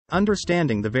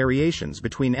Understanding the variations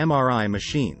between MRI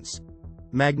machines.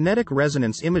 Magnetic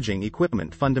resonance imaging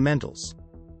equipment fundamentals.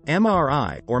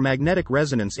 MRI, or magnetic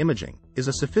resonance imaging, is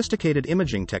a sophisticated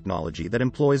imaging technology that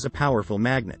employs a powerful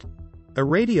magnet. A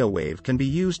radio wave can be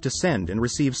used to send and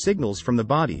receive signals from the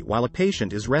body while a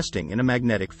patient is resting in a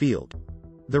magnetic field.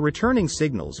 The returning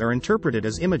signals are interpreted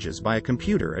as images by a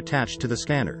computer attached to the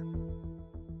scanner.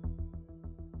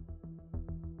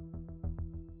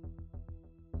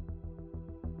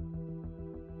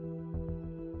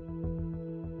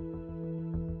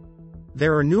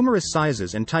 There are numerous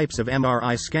sizes and types of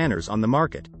MRI scanners on the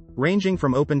market, ranging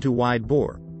from open to wide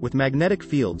bore, with magnetic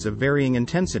fields of varying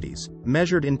intensities,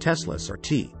 measured in Teslas or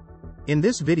T. In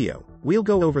this video, we'll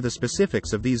go over the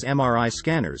specifics of these MRI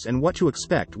scanners and what to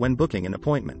expect when booking an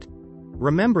appointment.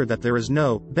 Remember that there is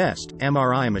no best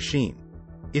MRI machine.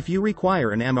 If you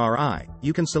require an MRI,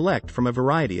 you can select from a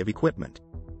variety of equipment.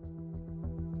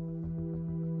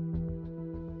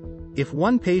 If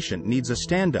one patient needs a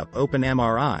stand-up open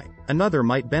MRI, another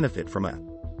might benefit from a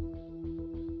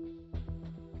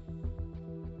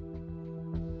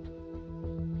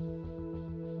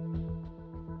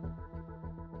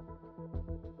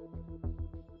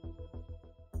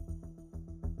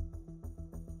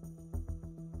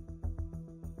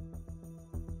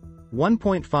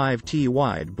 .5T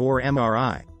wide bore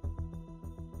MRI.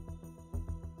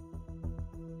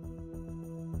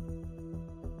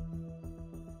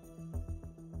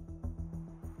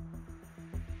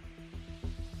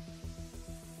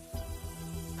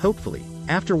 Hopefully,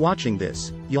 after watching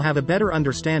this, you'll have a better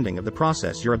understanding of the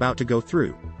process you're about to go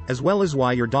through, as well as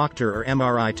why your doctor or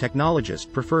MRI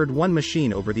technologist preferred one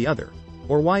machine over the other,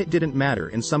 or why it didn't matter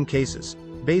in some cases,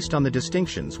 based on the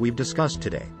distinctions we've discussed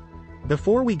today.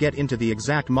 Before we get into the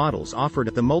exact models offered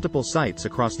at the multiple sites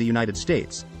across the United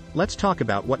States, let's talk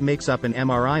about what makes up an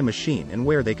MRI machine and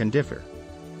where they can differ.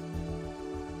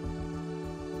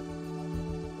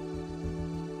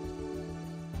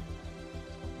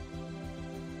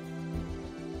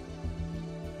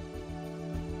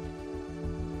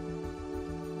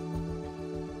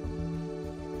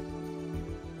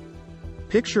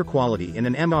 Picture quality in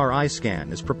an MRI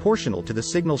scan is proportional to the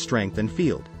signal strength and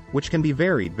field, which can be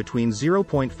varied between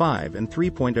 0.5 and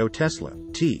 3.0 Tesla,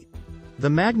 T. The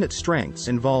magnet strengths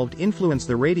involved influence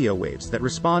the radio waves that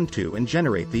respond to and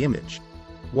generate the image.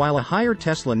 While a higher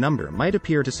Tesla number might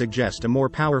appear to suggest a more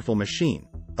powerful machine,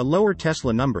 a lower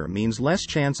Tesla number means less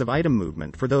chance of item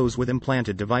movement for those with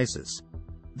implanted devices.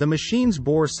 The machine's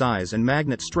bore size and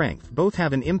magnet strength both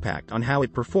have an impact on how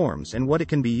it performs and what it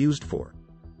can be used for.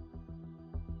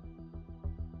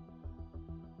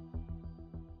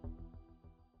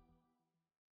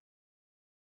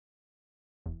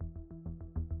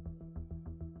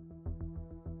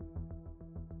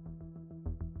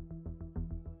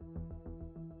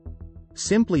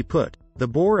 Simply put, the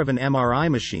bore of an MRI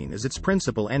machine is its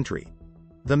principal entry.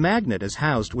 The magnet is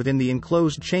housed within the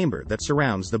enclosed chamber that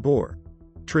surrounds the bore.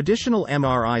 Traditional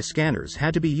MRI scanners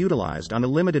had to be utilized on a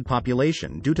limited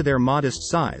population due to their modest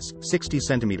size, 60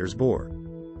 cm bore.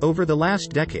 Over the last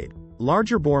decade,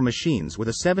 larger bore machines with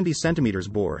a 70 cm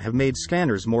bore have made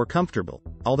scanners more comfortable,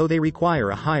 although they require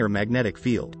a higher magnetic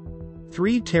field.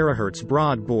 3 THz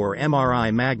broad bore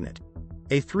MRI magnet.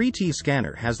 A 3T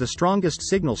scanner has the strongest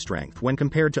signal strength when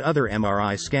compared to other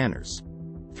MRI scanners.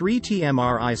 3T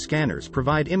MRI scanners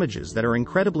provide images that are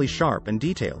incredibly sharp and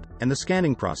detailed, and the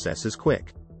scanning process is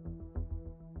quick.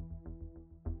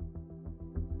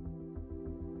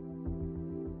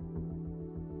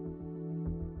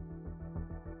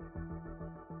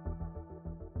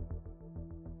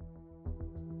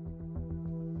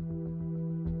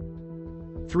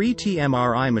 .3T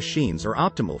MRI machines are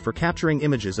optimal for capturing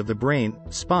images of the brain,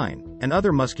 spine, and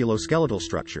other musculoskeletal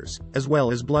structures, as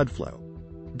well as blood flow.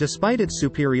 Despite its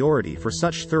superiority for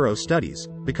such thorough studies,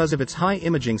 because of its high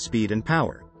imaging speed and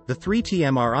power, the 3T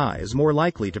MRI is more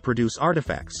likely to produce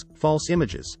artifacts, false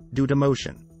images, due to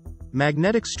motion.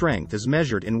 Magnetic strength is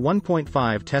measured in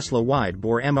 1.5 Tesla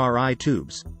wide-bore MRI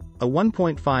tubes. A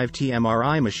 1.5T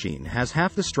MRI machine has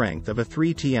half the strength of a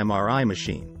 3T MRI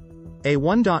machine. A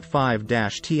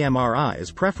 1.5T MRI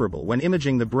is preferable when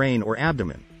imaging the brain or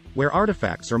abdomen, where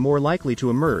artifacts are more likely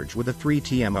to emerge with a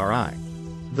 3T MRI.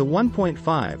 The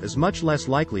 1.5 is much less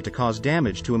likely to cause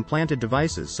damage to implanted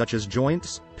devices such as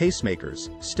joints, pacemakers,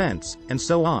 stents, and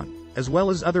so on, as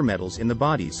well as other metals in the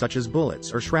body such as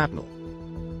bullets or shrapnel.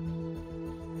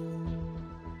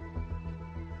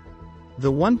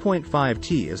 The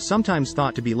 1.5T is sometimes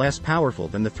thought to be less powerful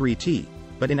than the 3T,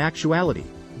 but in actuality,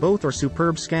 both are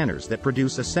superb scanners that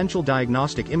produce essential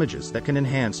diagnostic images that can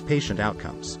enhance patient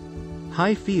outcomes.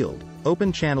 High-field,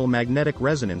 open-channel magnetic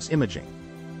resonance imaging.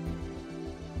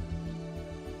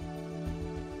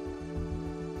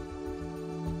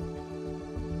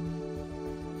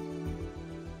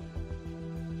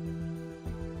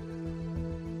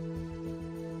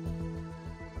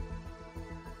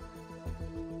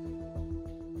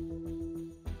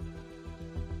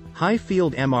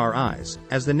 High-field MRIs,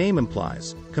 as the name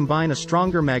implies, combine a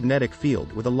stronger magnetic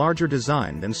field with a larger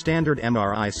design than standard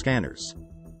MRI scanners.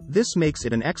 This makes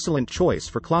it an excellent choice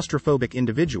for claustrophobic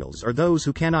individuals or those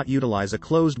who cannot utilize a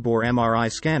closed-bore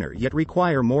MRI scanner yet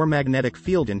require more magnetic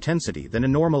field intensity than a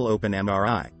normal open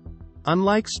MRI.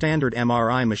 Unlike standard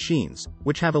MRI machines,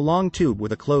 which have a long tube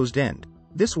with a closed end,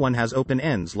 this one has open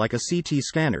ends like a CT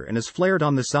scanner and is flared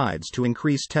on the sides to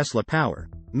increase Tesla power,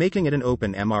 making it an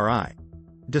open MRI.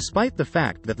 Despite the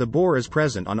fact that the bore is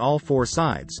present on all four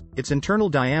sides, its internal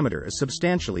diameter is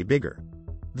substantially bigger.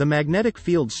 The magnetic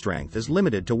field strength is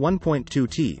limited to 1.2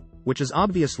 T, which is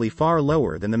obviously far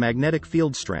lower than the magnetic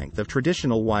field strength of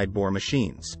traditional wide-bore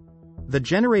machines. The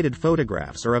generated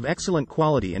photographs are of excellent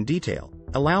quality and detail,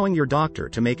 allowing your doctor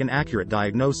to make an accurate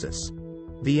diagnosis.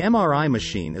 The MRI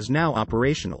machine is now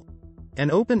operational. An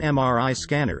open MRI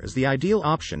scanner is the ideal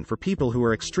option for people who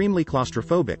are extremely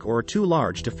claustrophobic or are too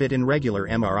large to fit in regular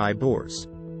MRI bores.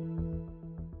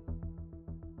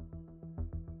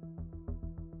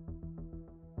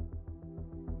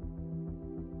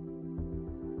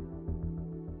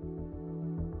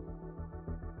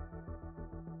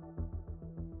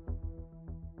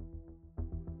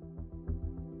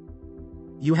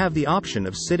 You have the option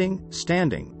of sitting,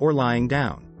 standing, or lying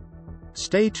down.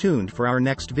 Stay tuned for our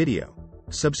next video.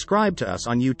 Subscribe to us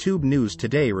on YouTube. News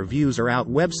Today reviews are out.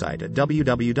 Website at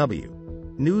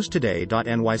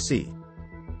www.newstoday.nyc.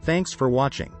 Thanks for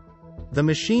watching. The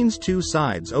machine's two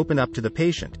sides open up to the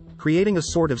patient, creating a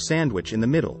sort of sandwich in the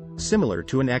middle, similar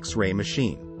to an X-ray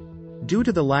machine. Due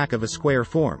to the lack of a square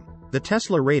form, the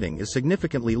Tesla rating is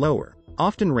significantly lower,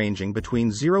 often ranging between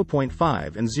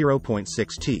 0.5 and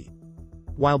 0.6 T.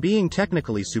 While being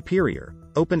technically superior,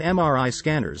 open MRI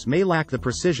scanners may lack the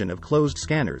precision of closed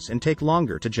scanners and take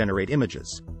longer to generate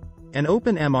images. An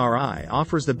open MRI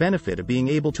offers the benefit of being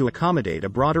able to accommodate a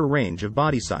broader range of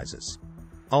body sizes.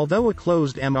 Although a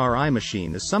closed MRI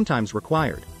machine is sometimes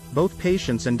required, both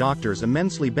patients and doctors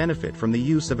immensely benefit from the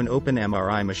use of an open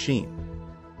MRI machine.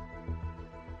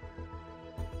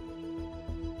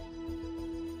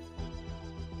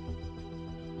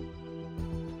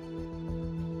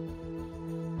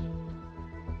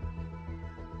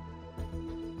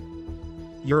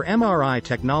 Your MRI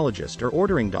technologist or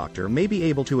ordering doctor may be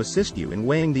able to assist you in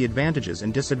weighing the advantages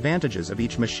and disadvantages of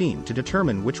each machine to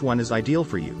determine which one is ideal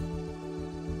for you.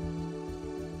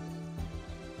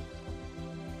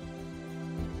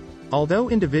 Although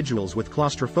individuals with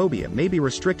claustrophobia may be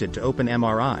restricted to open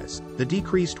MRIs, the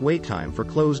decreased wait time for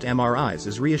closed MRIs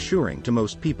is reassuring to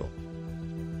most people.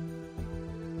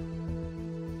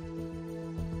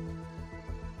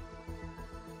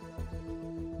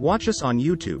 Watch us on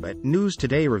YouTube at News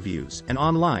Today Reviews and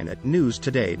online at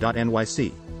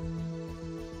newstoday.nyc.